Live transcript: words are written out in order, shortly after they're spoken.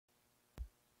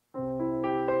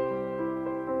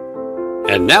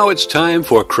And now it's time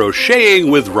for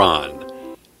Crocheting with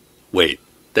Ron. Wait,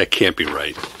 that can't be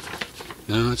right.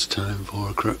 Now it's time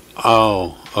for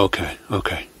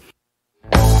okay.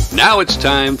 Now it's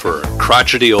time for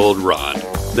Crotchety Old Ron.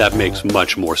 That makes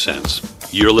much more sense.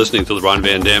 You're listening to The Ron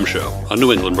Van Dam Show on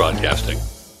New England Broadcasting.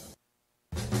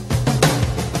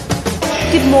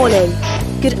 Good morning,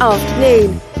 good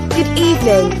afternoon, good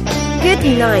evening,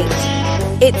 good night.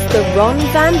 It's the Ron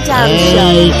Van Dam Show.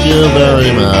 Thank you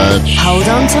very much. Hold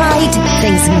on tight.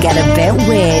 Things can get a bit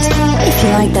weird, if you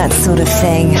like that sort of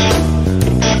thing.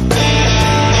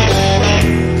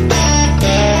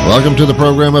 Welcome to the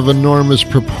program of enormous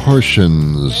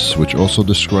proportions, which also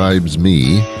describes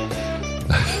me.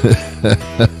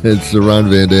 It's the Ron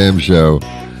Van Dam Show.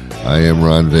 I am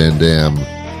Ron Van Dam,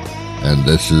 and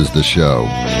this is the show.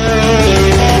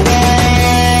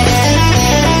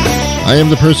 I am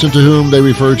the person to whom they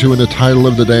refer to in the title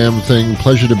of the damn thing.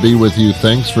 Pleasure to be with you.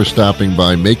 Thanks for stopping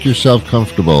by. Make yourself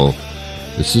comfortable.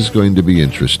 This is going to be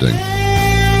interesting.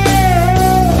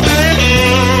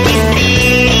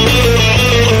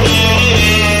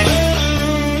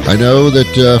 I know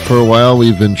that for a while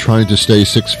we've been trying to stay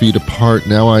 6 feet apart.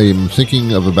 Now I am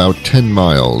thinking of about 10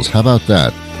 miles. How about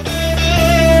that?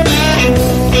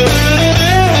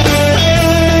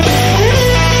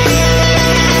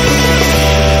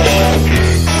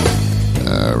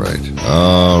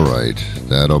 All right.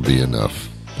 That'll be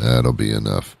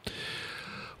enough.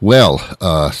 Well,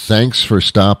 thanks for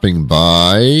stopping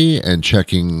by and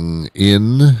checking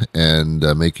in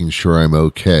and making sure I'm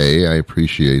okay. I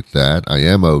appreciate that. I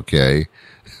am okay.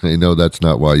 I know that's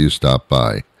not why you stopped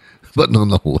by. But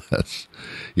nonetheless,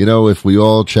 you know, if we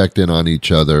all checked in on each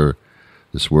other,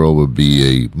 this world would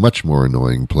be a much more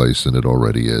annoying place than it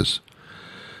already is.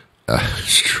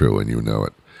 It's true, and you know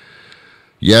it.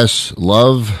 Yes,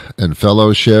 love and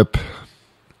fellowship.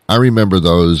 I remember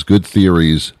those good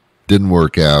theories. Didn't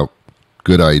work out.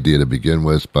 Good idea to begin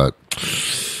with, but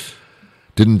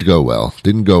didn't go well.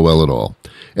 Didn't go well at all.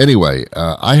 Anyway,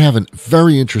 I have a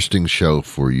very interesting show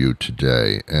for you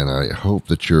today, and I hope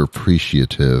that you're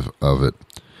appreciative of it.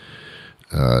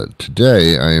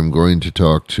 Today, I am going to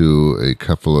talk to a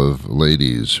couple of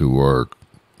ladies who are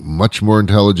much more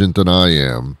intelligent than I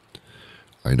am.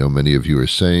 I know many of you are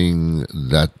saying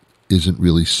that isn't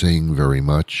really saying very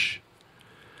much.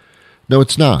 No,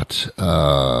 it's not.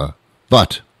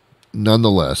 But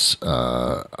nonetheless,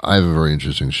 I have a very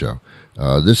interesting show.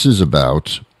 This is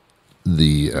about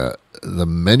the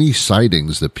many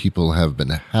sightings that people have been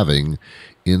having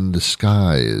in the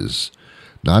skies.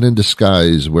 Not in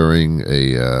disguise, wearing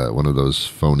a one of those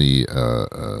phony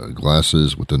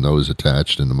glasses with the nose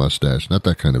attached and the mustache. Not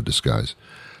that kind of disguise.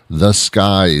 The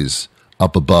skies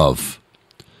up above.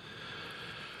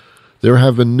 There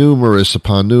have been numerous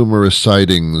upon numerous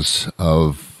sightings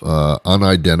of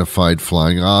unidentified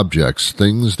flying objects,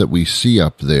 things that we see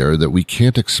up there that we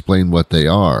can't explain what they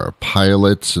are.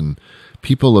 Pilots and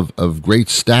people of great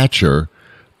stature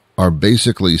are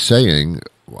basically saying,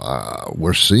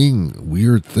 we're seeing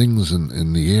weird things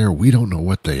in the air. We don't know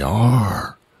what they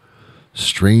are.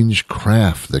 Strange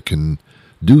craft that can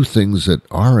do things that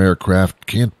our aircraft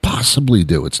can't possibly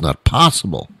do. It's not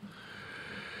possible.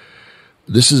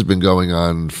 This has been going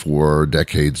on for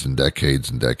decades and decades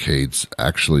and decades,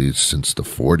 actually since the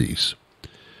 40s.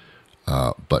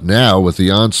 But now, with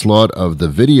the onslaught of the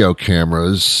video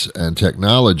cameras and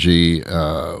technology,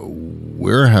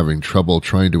 we're having trouble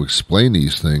trying to explain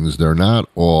these things. They're not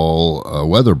all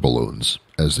weather balloons,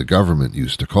 as the government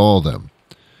used to call them.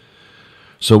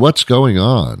 So what's going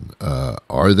on?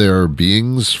 Are there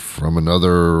beings from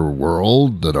another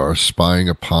world that are spying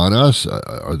upon us?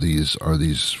 Are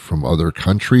these from other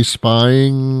countries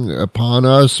spying upon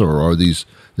us? Or is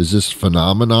this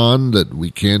phenomenon that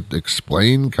we can't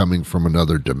explain coming from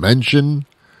another dimension?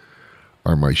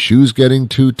 Are my shoes getting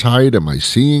too tight? Am I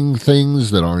seeing things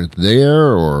that aren't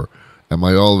there? Or am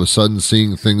I all of a sudden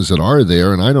seeing things that are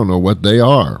there and I don't know what they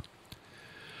are?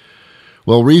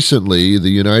 Well, recently,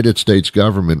 the United States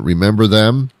government, remember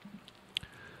them?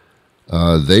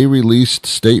 They released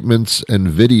statements and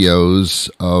videos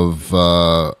of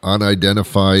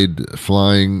unidentified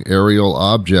flying aerial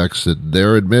objects that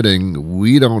they're admitting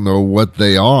we don't know what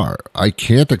they are. I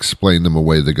can't explain them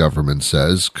away, the government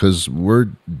says, because we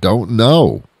don't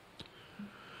know.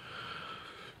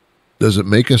 Does it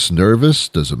make us nervous?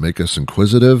 Does it make us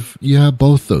inquisitive? Yeah,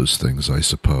 both those things, I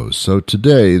suppose. So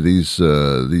today, these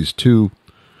two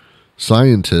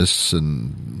scientists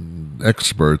and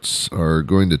experts are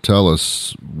going to tell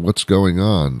us what's going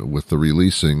on with the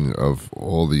releasing of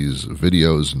all these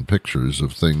videos and pictures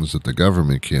of things that the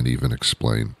government can't even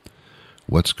explain.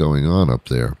 What's going on up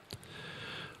there?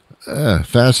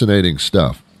 Fascinating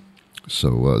stuff.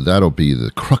 So that'll be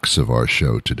the crux of our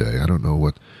show today. I don't know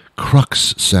what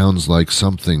crux sounds like,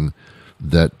 something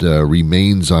that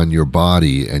remains on your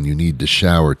body and you need to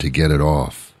shower to get it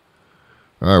off.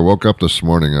 I woke up this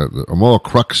morning. I'm all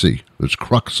cruxy. There's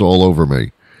crux all over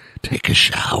me. Take a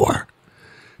shower.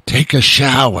 Take a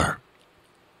shower.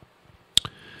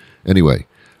 Anyway,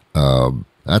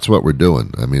 that's what we're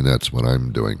doing. I mean, that's what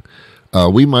I'm doing.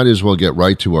 We might as well get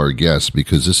right to our guests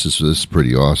because this is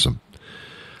pretty awesome.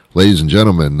 Ladies and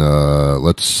gentlemen,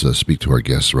 let's speak to our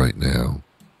guests right now.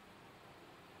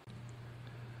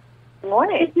 Good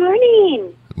morning. Good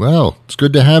morning. Well, it's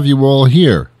good to have you all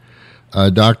here.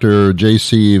 Dr.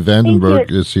 J.C.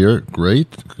 Vandenberg is here.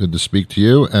 Great. Good to speak to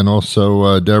you. And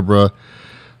also Deborah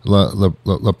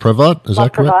LaPrevotte. Is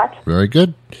that correct? Very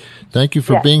good. Thank you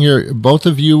for being here. Both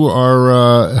of you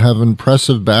have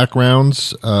impressive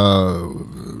backgrounds,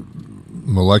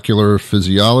 molecular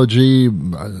physiology,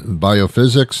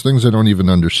 biophysics, things I don't even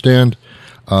understand.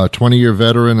 20-year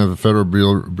veteran of the Federal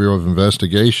Bureau of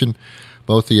Investigation.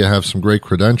 Both of you have some great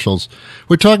credentials.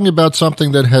 We're talking about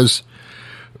something that has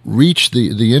reached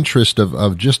the interest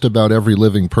of just about every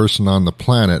living person on the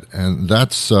planet, and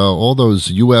that's all those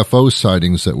UFO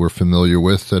sightings that we're familiar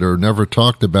with that are never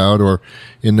talked about or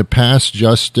in the past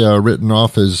just written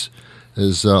off as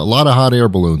a lot of hot air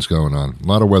balloons going on, a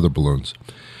lot of weather balloons.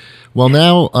 Well,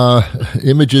 now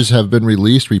images have been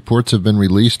released, reports have been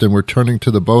released, and we're turning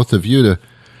to the both of you to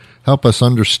help us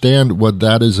understand what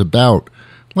that is about.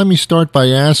 Let me start by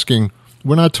asking,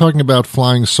 we're not talking about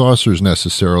flying saucers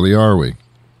necessarily, are we?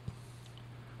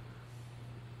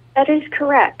 That is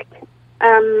correct.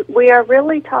 We are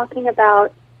really talking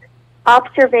about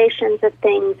observations of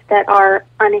things that are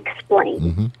unexplained.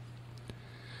 Mm-hmm.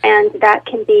 And that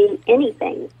can be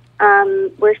anything.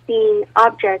 We're seeing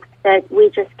objects that we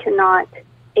just cannot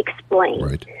explain.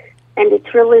 Right. And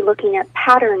it's really looking at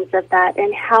patterns of that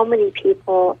and how many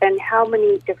people and how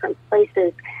many different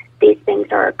places these things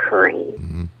are occurring.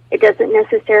 Mm-hmm. It doesn't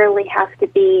necessarily have to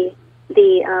be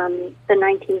the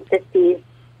 1950s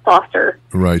saucer,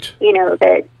 right? You know,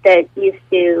 that used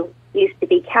to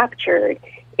be captured.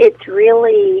 It's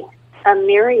really a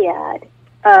myriad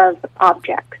of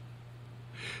objects.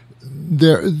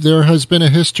 There has been a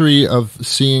history of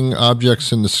seeing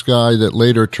objects in the sky that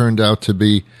later turned out to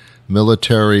be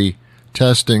military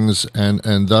testings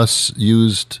and thus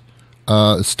used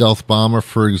stealth bomber,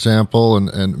 for example,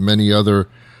 and many other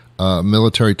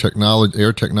military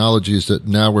air technologies that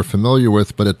now we're familiar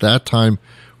with. But at that time,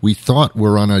 we thought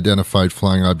were unidentified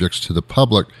flying objects to the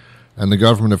public, and the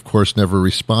government, of course, never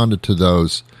responded to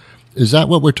those. Is that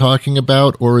what we're talking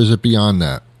about, or is it beyond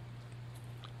that?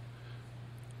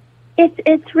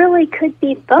 It really could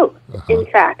be both, in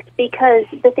fact, because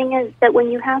the thing is that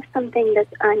when you have something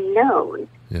that's unknown,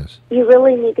 yes, you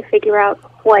really need to figure out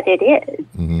what it is.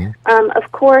 Mm-hmm.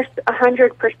 Of course,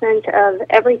 100% of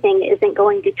everything isn't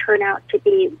going to turn out to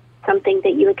be something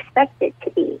that you expect it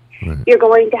to be. Right. You're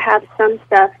going to have some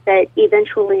stuff that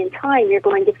eventually in time you're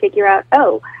going to figure out,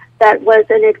 oh, that was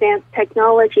an advanced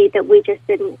technology that we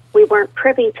weren't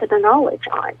privy to the knowledge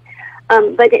on.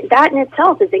 But that in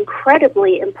itself is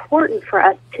incredibly important for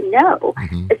us to know,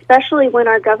 especially when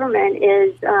our government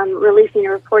is releasing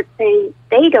a report saying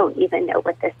they don't even know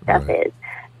what this stuff is.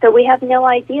 So we have no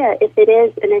idea if it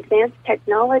is an advanced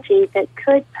technology that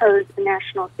could pose a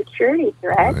national security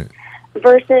threat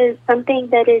versus something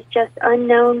that is just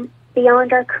unknown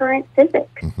beyond our current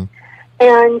physics.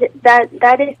 And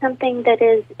that is something that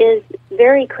is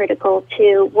very critical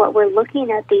to what we're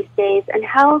looking at these days and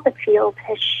how the field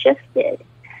has shifted,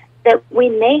 that we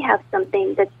may have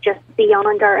something that's just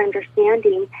beyond our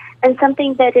understanding and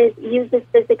something that uses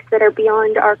physics that are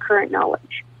beyond our current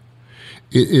knowledge.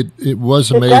 It was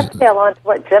amazing. To dovetail on to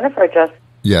what Jennifer just...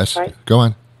 Yes, go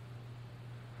on.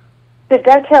 To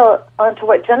dovetail onto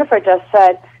what Jennifer just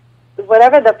said,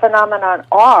 whatever the phenomenon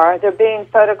are, they're being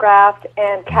photographed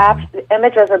and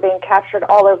images are being captured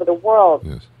all over the world,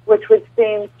 which would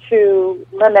seem to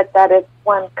limit that it's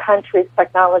one country's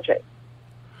technology.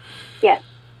 Yes.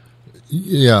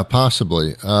 Yeah,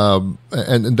 possibly.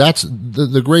 And that's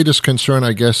the greatest concern,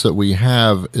 I guess, that we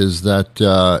have is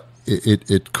that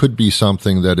it could be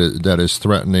something that is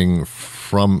threatening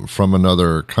from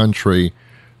another country.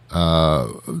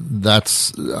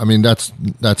 That's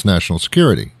national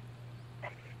security.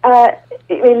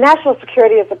 National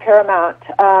security is of paramount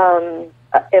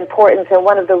importance, and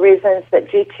one of the reasons that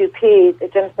G2P, the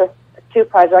Genesis 2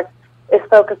 project, is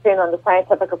focusing on the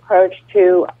scientific approach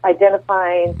to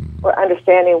identifying or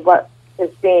understanding what is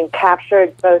being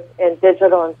captured both in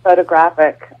digital and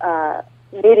photographic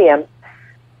mediums.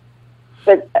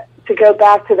 But to go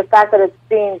back to the fact that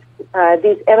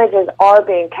these images are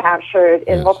being captured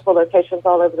in multiple locations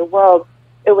all over the world,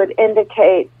 it would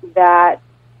indicate that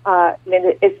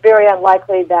it's very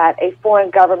unlikely that a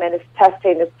foreign government is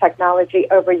testing this technology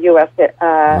over U.S.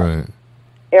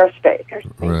 airspace.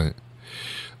 Right.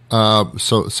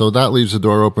 So that leaves the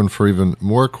door open for even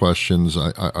more questions,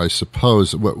 I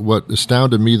suppose. What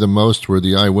astounded me the most were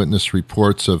the eyewitness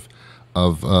reports of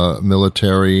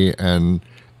military and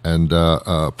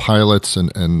pilots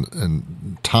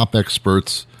and top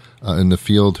experts in the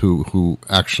field who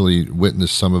actually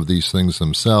witnessed some of these things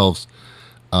themselves,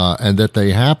 and that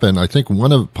they happen. I think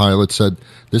one of the pilots said,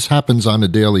 this happens on a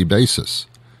daily basis.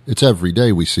 It's every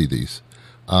day we see these.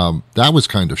 That was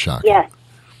kind of shocking. Yes.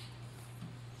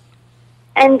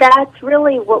 And that's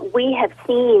really what we have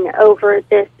seen over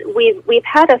this. We've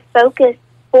had a focused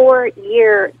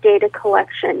 4-year data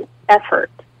collection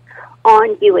effort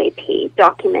on UAP,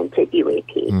 documented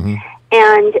UAP. Mm-hmm.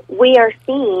 And we are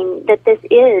seeing that this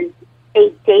is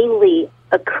a daily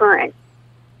occurrence.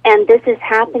 And this is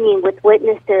happening with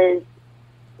witnesses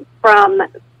from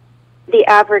the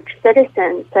average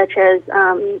citizen, such as,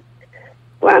 I'm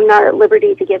not at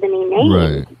liberty to give any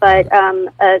names, but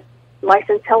a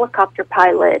licensed helicopter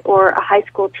pilot or a high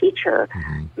school teacher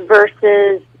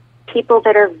versus people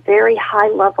that are very high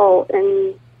level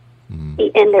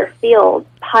in their field,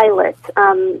 pilots,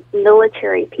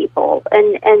 military people,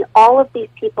 and all of these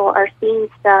people are seeing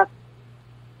stuff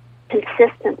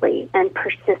consistently and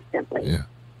persistently. Yeah.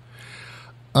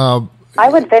 I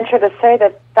would venture to say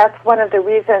that that's one of the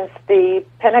reasons the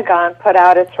Pentagon put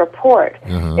out its report,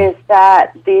 is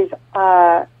that these,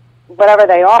 whatever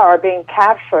they are being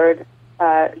captured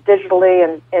digitally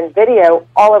and in video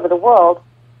all over the world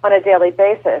on a daily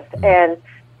basis, and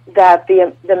that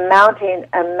the mounting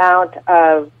amount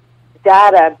of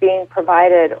data being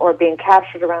provided or being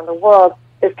captured around the world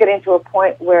is getting to a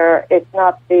point where it's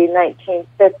not the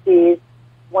 1950s,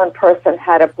 one person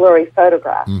had a blurry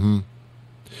photograph. Mm-hmm.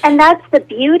 And that's the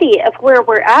beauty of where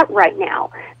we're at right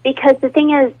now, because the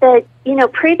thing is that,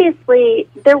 previously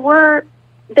there were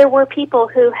people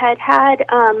who had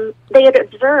they had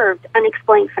observed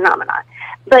unexplained phenomena.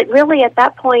 But really at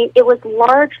that point, it was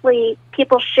largely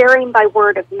people sharing by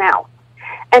word of mouth.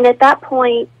 And at that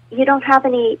point, you don't have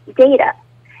any data.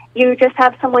 You just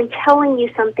have someone telling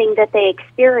you something that they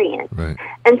experienced. Right.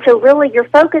 And so really your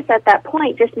focus at that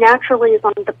point just naturally is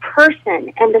on the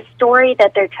person and the story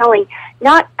that they're telling,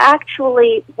 not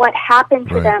actually what happened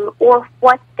to them or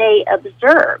what they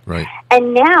observed. Right.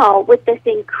 And now with this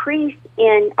increase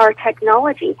in our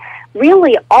technology,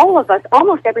 really all of us,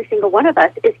 almost every single one of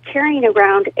us, is carrying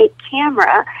around a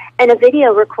camera and a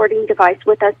video recording device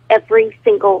with us every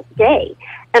single day.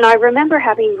 And I remember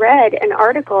having read an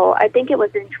article, I think it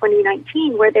was in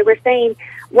 2019, where they were saying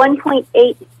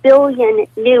 1.8 billion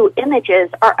new images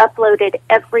are uploaded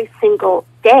every single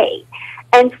day.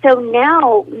 And so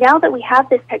now that we have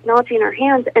this technology in our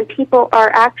hands and people are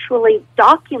actually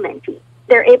documenting,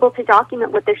 they're able to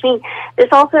document what they're seeing.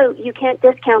 There's also, you can't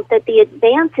discount that the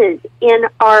advances in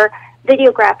our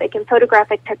videographic and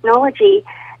photographic technology,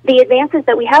 the advances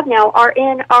that we have now are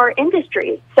in our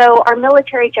industries. So our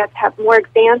military jets have more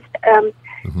advanced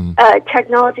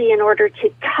technology in order to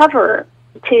capture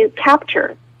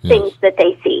things that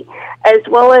they see, as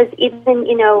well as even,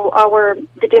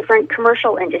 the different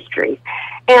commercial industries.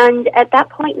 And at that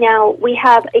point now, we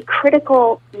have a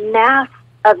critical mass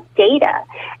of data.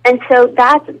 And so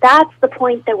that's the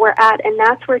point that we're at, and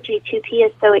that's where G2P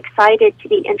is so excited to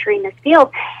be entering this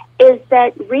field, is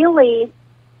that really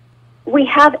we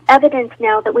have evidence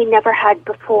now that we never had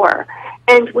before,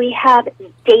 and we have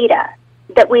data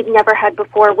that we've never had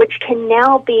before, which can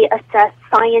now be assessed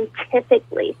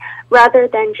scientifically rather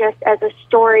than just as a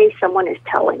story someone is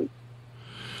telling.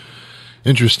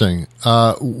 Interesting.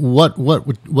 What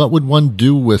would one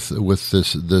do with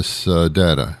this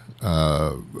data?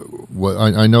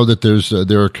 I know that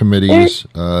there are committees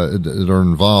that are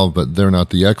involved, but they're not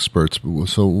the experts.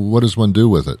 So what does one do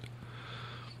with it?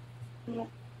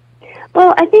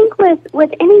 Well, I think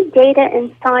with any data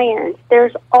in science,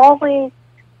 there's always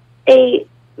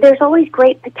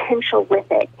great potential with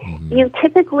it. Mm-hmm. You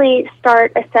typically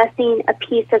start assessing a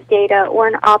piece of data or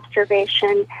an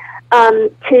observation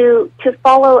to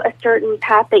follow a certain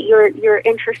path that you're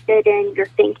interested in, you're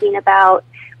thinking about,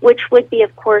 which would be,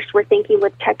 of course, we're thinking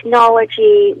with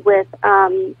technology, with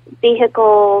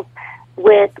vehicles,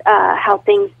 with how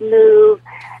things move.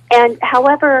 And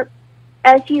however,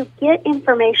 as you get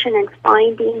information and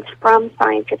findings from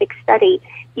scientific study,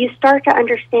 you start to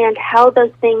understand how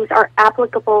those things are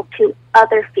applicable to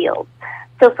other fields.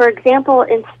 So, for example,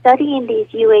 in studying these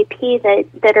UAP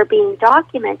that are being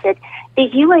documented,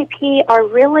 these UAP are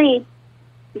really,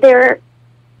 they're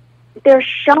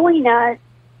showing us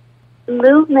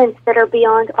movements that are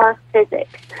beyond our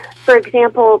physics. For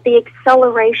example, the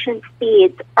acceleration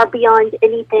speeds are beyond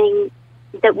anything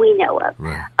that we know of.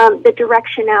 Right. The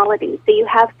directionality. So you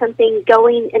have something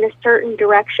going in a certain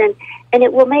direction, and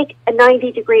it will make a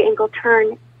 90-degree angle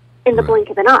turn in the blink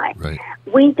of an eye. Right.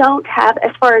 We don't have,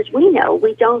 as far as we know,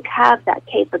 we don't have that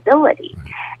capability.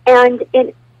 Right.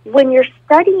 And when you're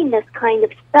studying this kind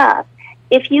of stuff,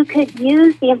 if you could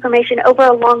use the information over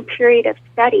a long period of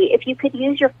study, if you could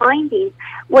use your findings,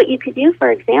 what you could do,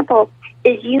 for example,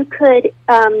 is you could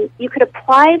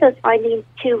apply those findings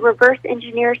to reverse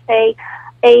engineer, say,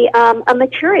 a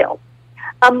material,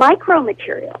 a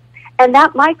micromaterial, and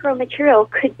that micromaterial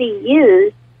could be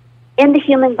used in the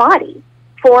human body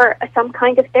for some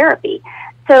kind of therapy.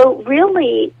 So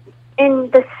really,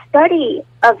 in the study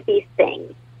of these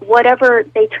things, whatever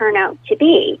they turn out to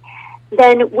be,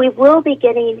 then we will be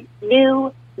getting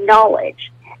new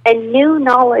knowledge. And new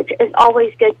knowledge is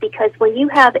always good, because when you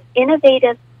have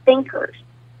innovative thinkers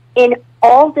in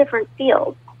all different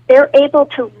fields, they're able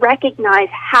to recognize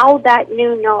how that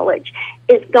new knowledge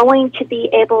is going to be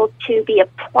able to be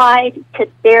applied to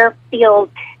their field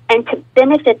and to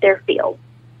benefit their field.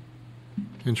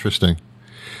 Interesting.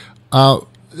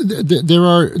 There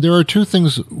are two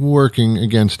things working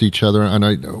against each other, and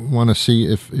I want to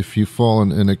see if you fall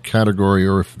in a category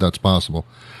or if that's possible.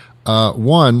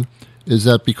 One is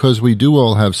that because we do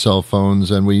all have cell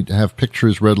phones and we have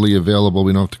pictures readily available,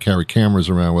 we don't have to carry cameras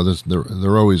around with us.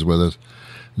 They're always with us.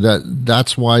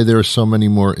 That's why there are so many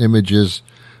more images,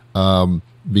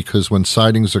 because when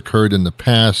sightings occurred in the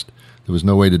past, there was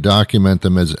no way to document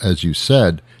them, as you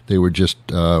said. They were just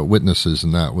witnesses,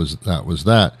 and that was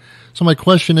that. So my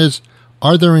question is,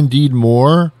 are there indeed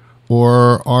more,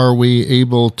 or are we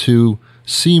able to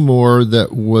see more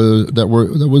that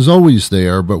was always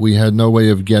there, but we had no way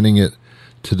of getting it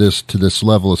to this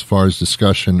level as far as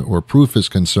discussion or proof is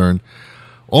concerned?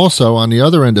 Also, on the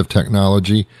other end of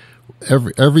technology,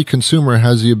 every consumer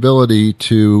has the ability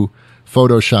to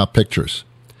Photoshop pictures.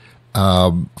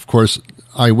 Of course,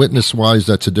 eyewitness-wise,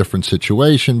 that's a different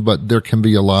situation, but there can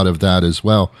be a lot of that as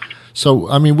well. So,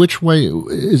 I mean, which way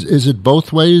is it?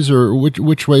 Both ways, or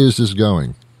which way is this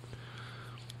going?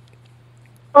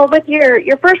 Well, with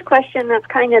your first question, that's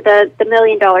kind of the $1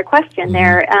 million question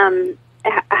there.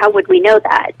 How would we know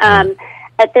that?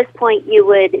 At this point,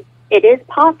 it is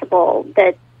possible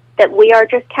that we are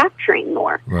just capturing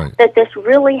more. Right. That this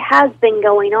really has been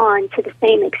going on to the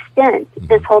same extent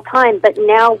this whole time, but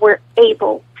now we're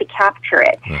able to capture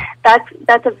it. Right.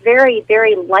 That's a very,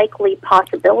 very likely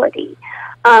possibility.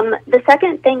 The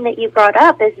second thing that you brought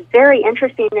up is very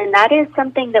interesting, and that is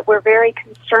something that we're very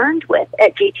concerned with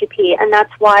at G2P, and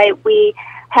that's why we've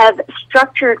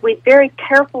very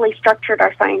carefully structured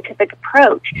our scientific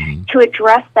approach to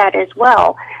address that as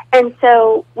well. And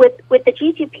so with the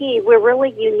G2P, we're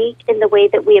really unique in the way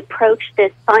that we approach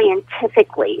this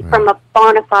scientifically, from a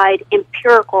bona fide,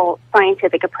 empirical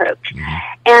scientific approach.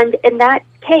 And in that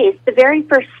case, the very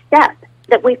first step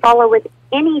that we follow with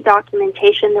any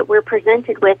documentation that we're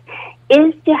presented with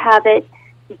is to have it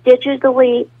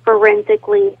digitally,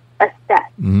 forensically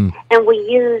assessed. And we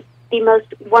use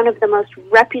one of the most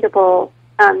reputable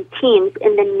teams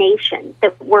in the nation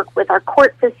that work with our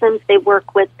court systems. They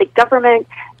work with the government.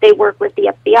 They work with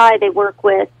the FBI. They work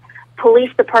with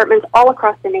police departments all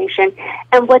across the nation.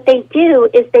 And what they do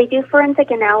is they do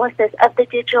forensic analysis of the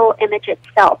digital image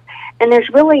itself. And there's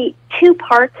really two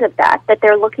parts of that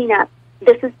they're looking at.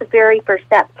 This is the very first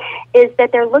step, is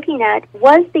that they're looking at,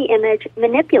 was the image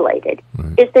manipulated?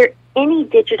 Is there any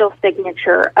digital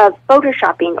signature of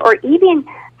photoshopping or even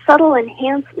subtle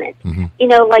enhancement?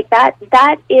 Like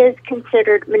that is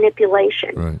considered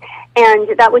manipulation. Right.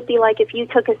 And that would be like if you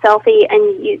took a selfie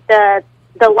and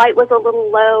the light was a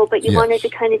little low, but you wanted to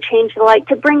kind of change the light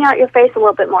to bring out your face a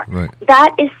little bit more. Right.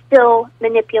 That is still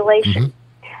manipulation.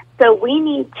 So we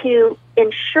need to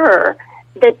ensure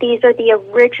that these are the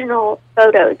original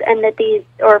photos, and that these,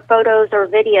 or photos or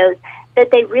videos, that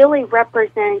they really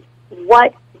represent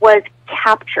what was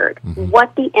captured,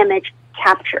 what the image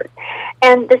captured.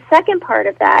 And the second part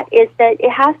of that is that it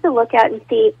has to look at and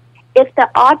see if the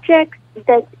object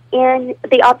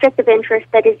the object of interest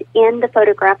that is in the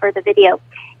photograph or the video,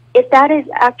 if that is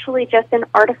actually just an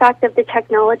artifact of the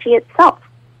technology itself.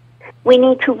 We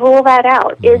need to rule that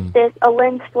out. Is this a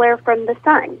lens flare from the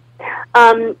sun?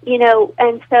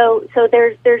 And so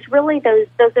there's really those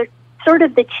are sort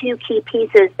of the two key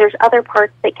pieces. There's other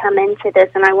parts that come into this,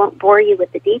 and I won't bore you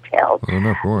with the details.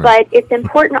 But it's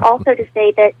important also to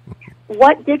say that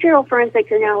what digital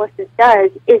forensics analysis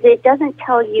does is it doesn't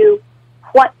tell you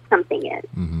what something is.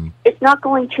 Mm-hmm. It's not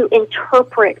going to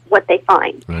interpret what they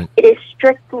find. Right. It is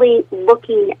strictly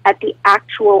looking at the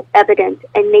actual evidence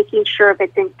and making sure of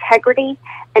its integrity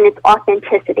and its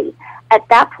authenticity. At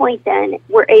that point, then,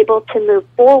 we're able to move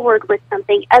forward with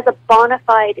something as a bona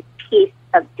fide piece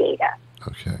of data.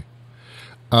 Okay.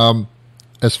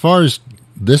 As far as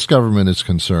this government is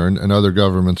concerned and other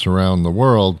governments around the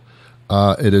world,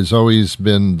 it has always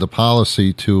been the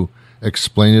policy to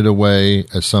explain it away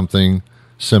as something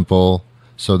simple,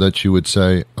 so that you would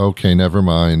say, "Okay, never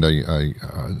mind. I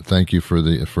thank you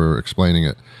for explaining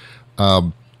it."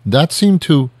 That seemed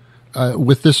to,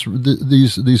 with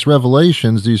these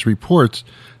revelations, these reports,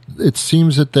 it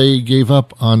seems that they gave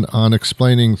up on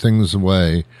explaining things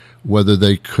away, whether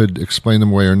they could explain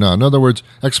them away or not. In other words,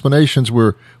 explanations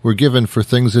were given for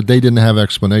things that they didn't have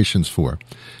explanations for.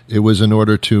 It was in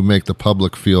order to make the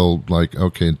public feel like,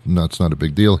 okay, no, it's not a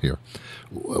big deal here.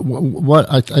 What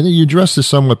I think you addressed this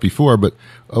somewhat before, but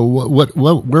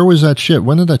where was that shift?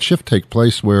 When did that shift take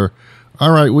place? Where,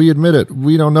 all right, we admit it,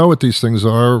 we don't know what these things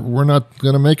are. We're not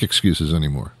going to make excuses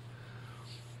anymore.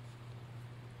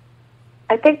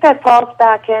 I think that falls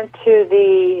back into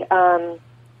the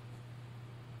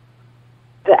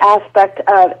aspect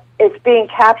of it's being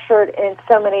captured in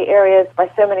so many areas by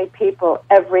so many people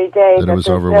every day that there's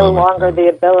no longer the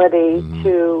ability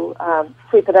to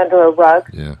sweep it under a rug.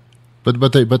 Yeah.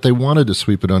 But they wanted to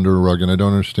sweep it under a rug, and I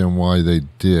don't understand why they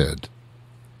did.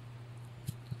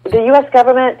 The U.S.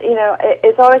 government,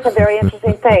 it's always a very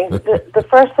interesting thing. The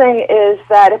first thing is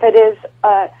that if it is,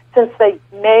 since they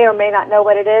may or may not know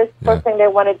what it is, first thing they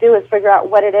want to do is figure out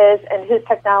what it is and whose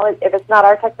technology. If it's not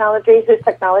our technology, whose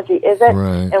technology is it,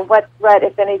 right. And what threat,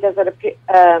 if any, does it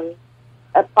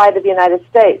apply to the United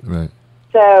States? Right.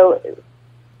 So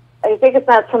I think it's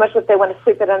not so much that they want to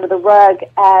sweep it under the rug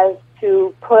as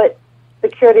to put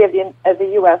security of the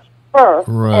U.S. first,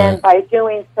 right. And by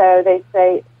doing so, they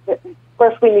say that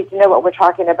first we need to know what we're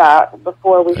talking about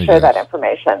before we share that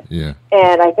information. Yeah.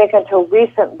 And I think until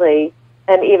recently,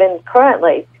 and even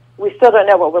currently, we still don't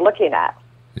know what we're looking at.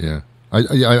 Yeah.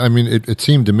 I mean, it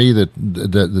seemed to me that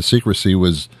the secrecy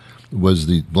was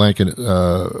the blanket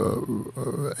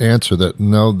answer that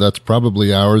no, that's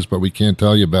probably ours, but we can't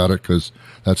tell you about it because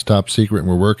that's top secret and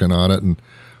we're working on it, and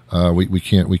we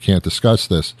can't discuss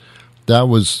this. That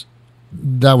was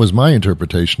my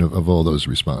interpretation of all those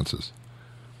responses.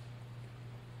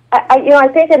 I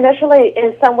think initially,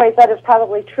 in some ways, that is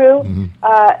probably true. Mm-hmm.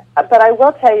 But I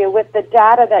will tell you, with the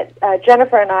data that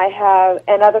Jennifer and I have,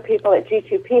 and other people at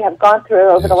G2P have gone through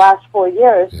over the last 4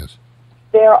 years,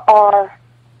 there are.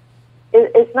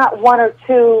 It's not one or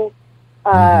two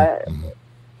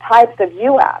types of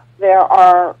UAP. There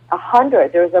are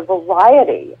 100. There's a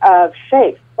variety of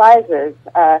shapes, sizes.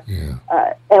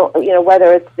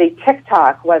 Whether it's the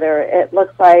TikTok, whether it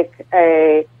looks like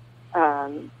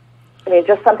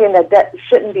just something that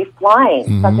shouldn't be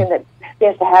flying, something that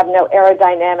seems to have no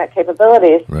aerodynamic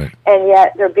capabilities, right. And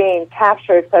yet they're being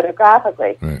captured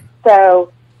photographically. Right.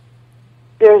 So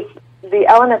there's the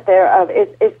element there of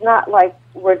it's not like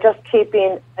we're just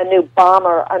keeping a new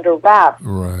bomber under wraps.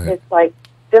 Right. It's like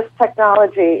this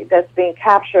technology that's being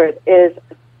captured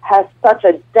has such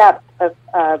a depth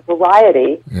of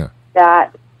variety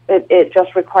that it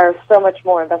just requires so much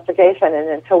more investigation. And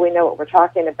until we know what we're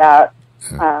talking about,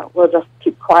 we'll just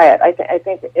keep quiet. I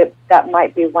think that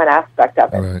might be one aspect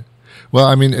of it. Right. Well,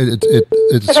 I mean,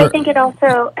 it's. But I think it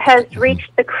also has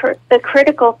reached the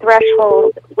critical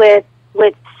threshold with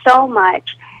so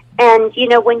much. And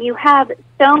when you have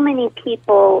so many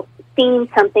people seeing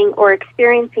something or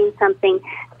experiencing something,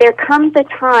 there comes a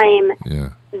time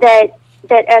that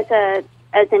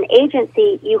as an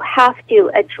agency you have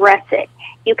to address it.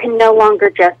 You can no longer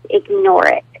just ignore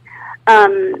it.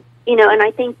 And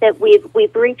I think that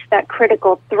we've reached that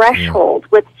critical threshold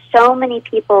with so many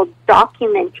people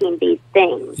documenting these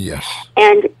things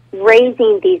and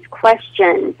raising these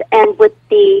questions, and with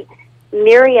the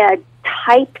myriad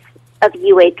types of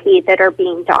UAP that are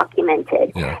being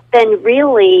documented, then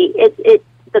really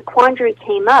the quandary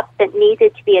came up that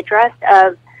needed to be addressed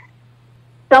of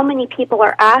so many people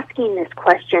are asking this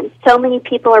question, so many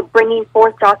people are bringing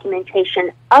forth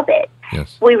documentation of it.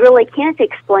 Yes. We really can't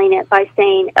explain it by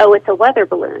saying, oh, it's a weather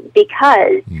balloon,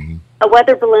 because a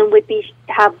weather balloon would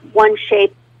have one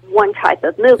shape, one type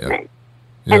of movement.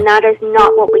 And that is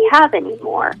not what we have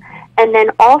anymore. And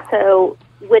then also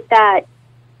with that,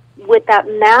 with that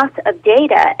mass of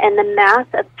data and the mass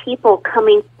of people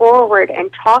coming forward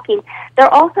and talking,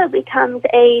 there also becomes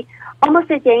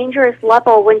almost a dangerous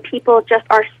level when people just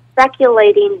are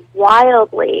speculating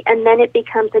wildly, and then it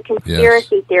becomes a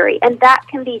conspiracy theory, and that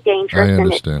can be dangerous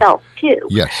in itself too.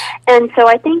 Yes. And so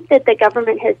I think that the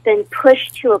government has been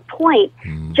pushed to a point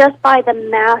just by the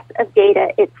mass of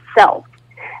data itself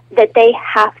that they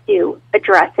have to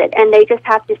address it, and they just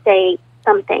have to say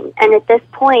something. And at this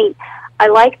point, I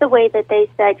like the way that they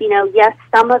said, yes,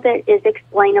 some of it is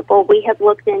explainable. We have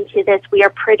looked into this. We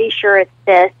are pretty sure it's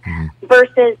this,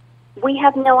 versus we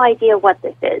have no idea what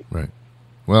this is. Right.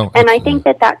 Well, and I think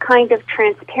that kind of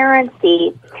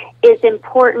transparency is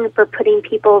important for putting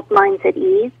people's minds at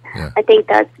ease. Yeah. I think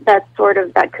that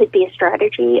could be a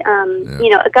strategy,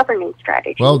 a governing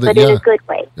strategy, but in a good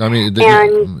way. I mean,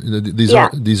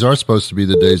 these are supposed to be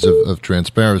the days of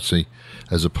transparency,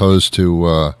 as opposed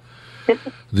to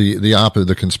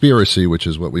the conspiracy, which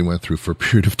is what we went through for a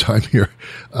period of time here.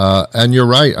 And you're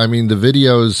right. I mean, the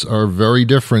videos are very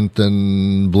different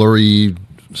than blurry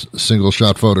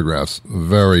single-shot photographs.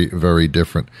 Very, very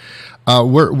different.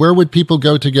 Where would people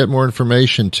go to get more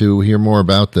information to hear more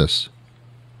about this?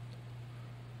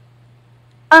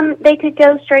 They could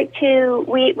go straight to,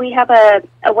 we have a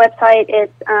website.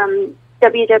 It's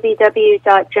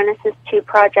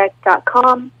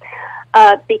www.genesis2project.com.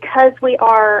 Because we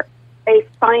are a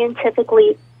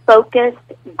scientifically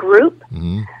focused group,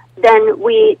 then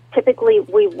we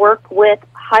work with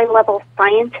high-level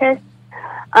scientists.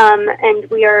 And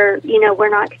we are, we're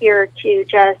not here to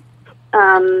just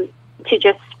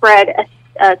spread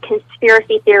a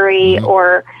conspiracy theory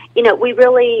or,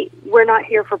 we're not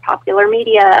here for popular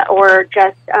media or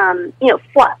just,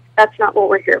 fluff. That's not what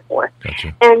we're here for.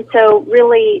 Gotcha. And so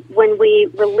really, when we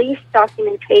release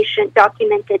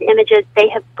documented images, they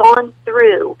have gone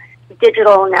through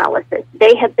digital analysis.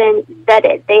 They have been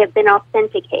vetted. They have been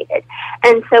authenticated.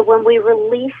 And so when we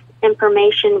release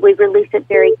information, we release it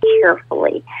very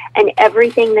carefully. And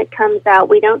everything that comes out,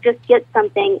 we don't just get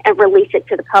something and release it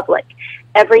to the public.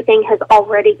 Everything has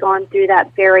already gone through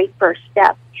that very first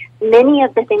step. Many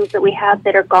of the things that we have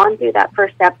that are gone through that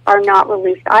first step are not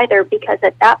released either, because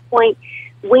at that point,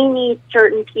 we need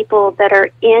certain people that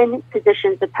are in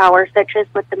positions of power, such as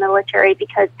with the military,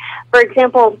 because, for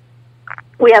example,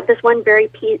 we have this one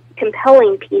very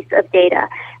compelling piece of data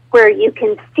where you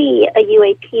can see a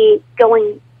UAP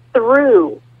going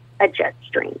through a jet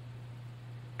stream.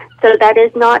 So that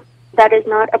is not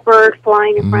a bird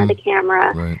flying in front of the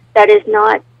camera. Right. That is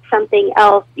not something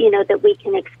else, that we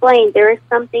can explain. There is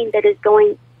something that is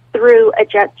going through a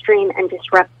jet stream and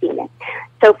disrupting it.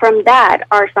 So from that,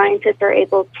 our scientists are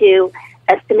able to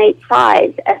estimate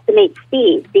size, estimate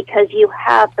speed, because you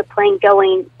have the plane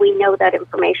going, we know that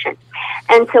information.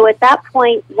 And so at that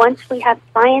point, once we have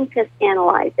scientists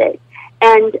analyze it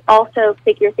and also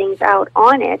figure things out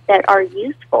on it that are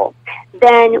useful,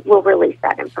 then we'll release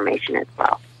that information as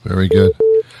well. Very good.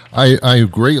 I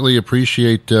greatly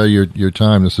appreciate your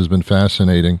time. This has been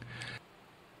fascinating.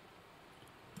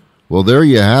 Well, there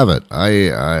you have it.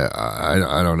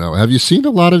 I don't know. Have you seen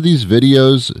a lot of these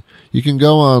videos? You can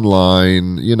go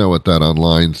online. You know what that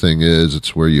online thing is.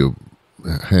 It's where you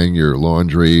hang your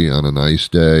laundry on a nice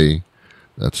day.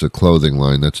 That's a clothing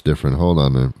line. That's different. Hold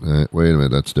on a minute. Wait a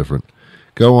minute. That's different.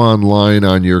 Go online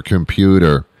on your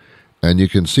computer, and you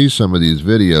can see some of these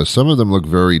videos. Some of them look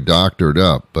very doctored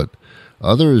up, but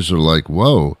others are like,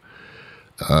 whoa.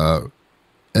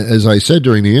 As I said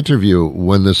during the interview,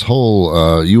 when this whole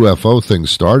UFO thing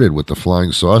started with the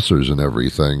flying saucers and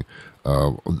everything,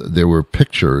 there were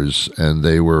pictures and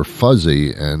they were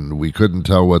fuzzy and we couldn't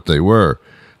tell what they were.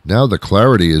 Now the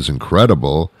clarity is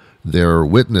incredible. They're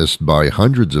witnessed by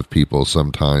hundreds of people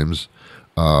sometimes,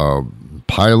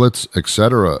 pilots,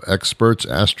 etc., experts,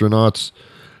 astronauts.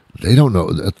 They don't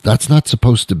know. That's not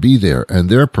supposed to be there. And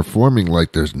they're performing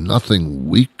like there's nothing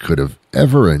we could have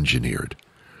ever engineered.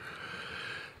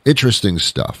 Interesting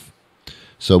stuff.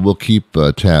 So we'll keep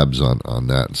tabs on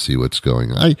that and see what's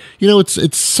going on.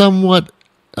 It's somewhat,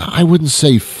 I wouldn't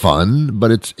say fun,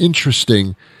 but it's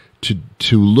interesting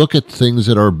to look at things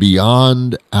that are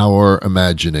beyond our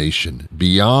imagination,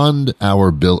 beyond our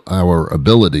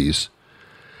abilities.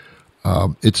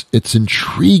 It's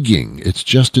intriguing. It's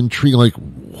just intriguing. Like,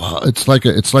 wow, it's like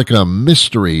a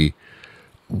mystery.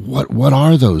 What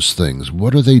are those things?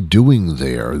 What are they doing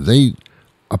there?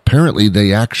 Apparently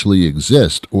they actually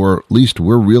exist, or at least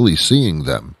we're really seeing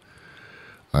them.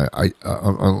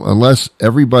 Unless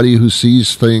everybody who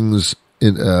sees things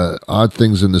odd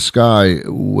things in the sky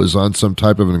was on some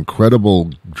type of an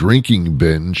incredible drinking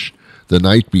binge the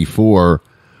night before,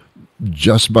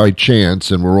 just by chance,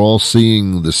 and we're all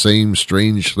seeing the same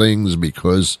strange things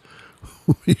because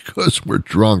we're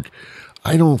drunk.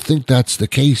 I don't think that's the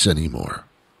case anymore.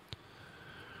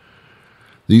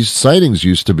 These sightings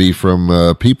used to be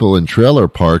from people in trailer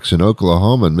parks in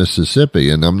Oklahoma and Mississippi,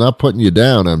 and I'm not putting you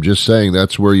down. I'm just saying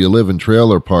that's where you live in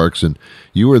trailer parks, and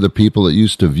you were the people that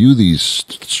used to view these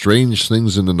strange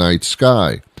things in the night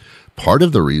sky. Part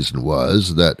of the reason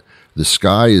was that the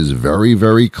sky is very,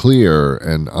 very clear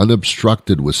and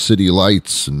unobstructed with city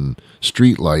lights and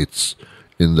street lights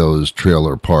in those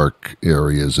trailer park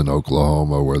areas in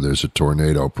Oklahoma where there's a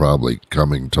tornado probably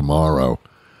coming tomorrow.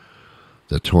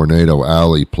 The Tornado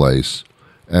Alley place.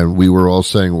 And we were all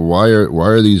saying, why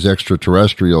are these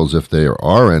extraterrestrials, if there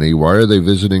are any, why are they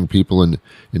visiting people in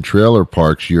trailer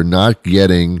parks? You're not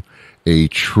getting a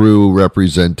true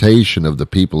representation of the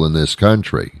people in this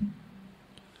country.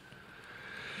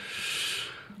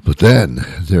 But then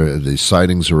the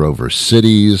sightings are over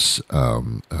cities,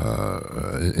 in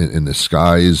the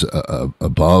skies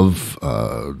above,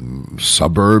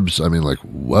 suburbs. I mean, like,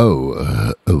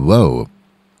 whoa.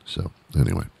 So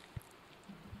anyway,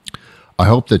 I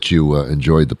hope that you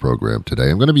enjoyed the program today.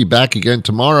 I'm going to be back again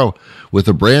tomorrow with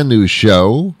a brand new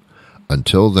show.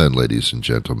 Until then, ladies and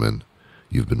gentlemen,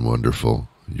 you've been wonderful.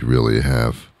 You really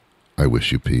have. I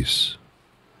wish you peace.